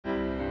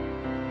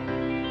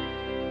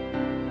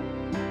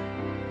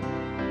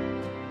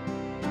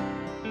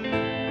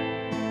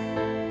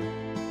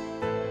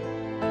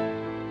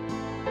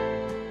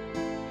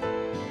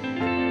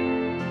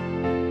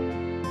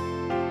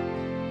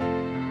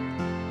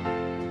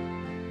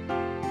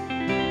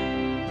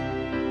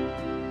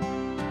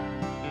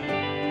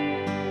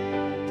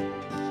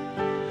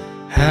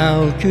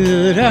How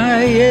could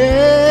I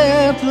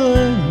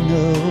ever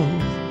know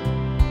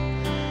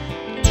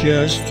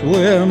just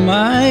where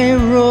my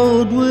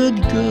road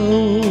would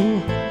go?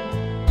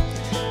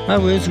 I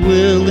was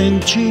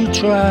willing to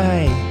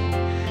try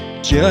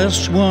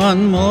just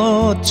one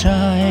more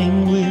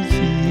time with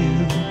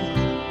you.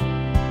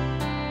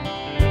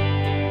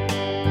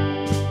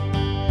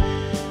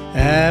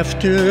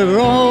 After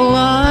all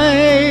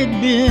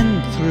I'd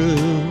been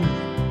through,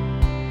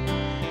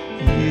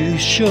 you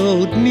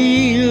showed me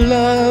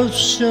love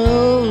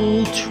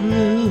so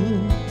true,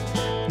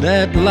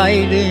 that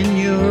light in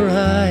your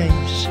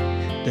eyes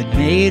that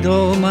made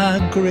all my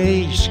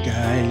gray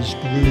skies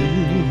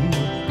blue.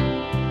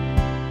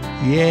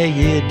 Yeah,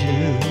 you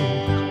do.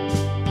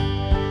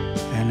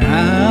 And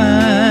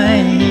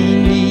I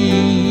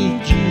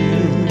need you,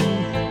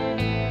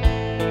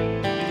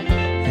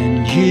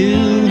 and you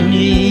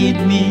need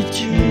me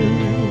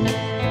too.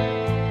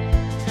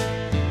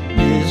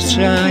 Yes,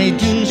 I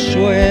do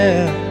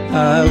swear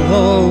I'll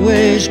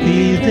always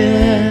be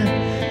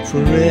there,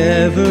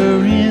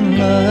 forever in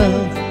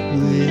love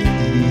with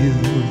you.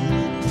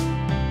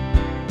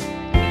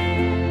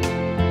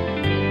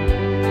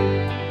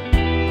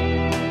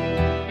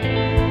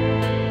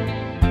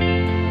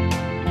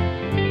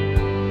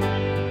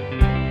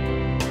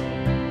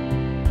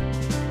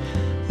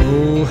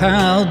 Oh,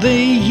 how the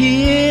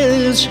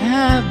years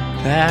have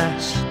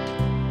passed.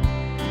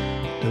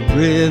 The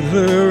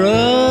river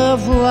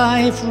of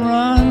life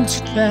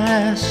runs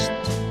fast.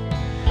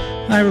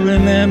 I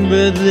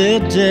remember the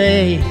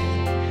day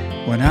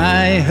when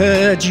I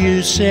heard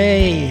you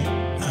say,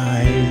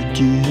 I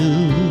do.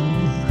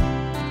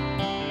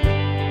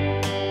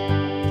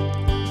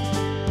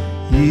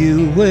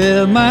 You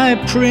were my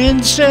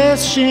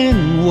princess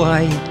in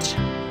white.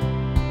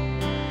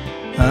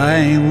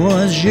 I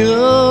was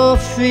your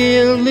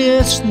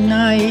fearless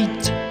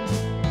knight.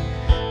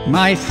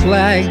 My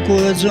flag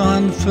was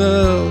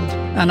unfurled,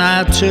 and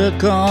I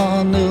took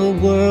on the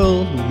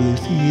world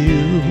with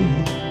you.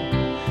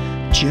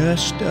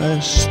 Just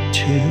us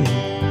two.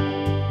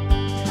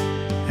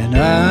 And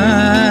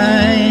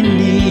I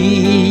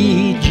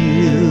need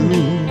you,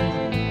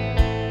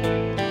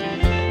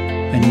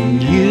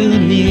 and you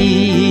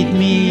need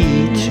me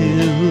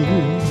too.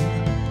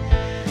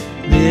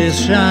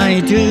 This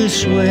I do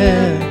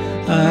swear,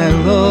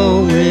 I'll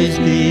always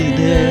be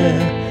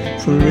there,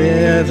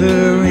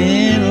 forever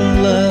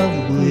in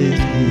love with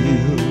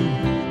you.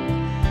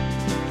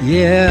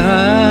 Yeah,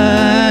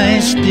 I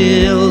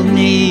still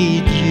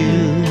need you,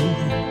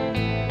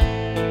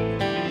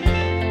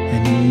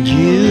 and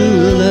you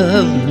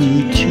love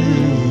me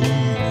too.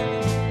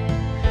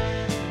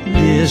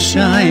 This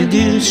I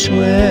do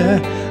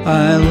swear,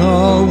 I'll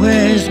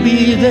always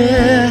be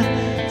there,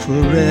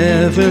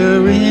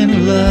 forever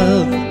in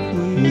love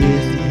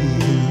with you.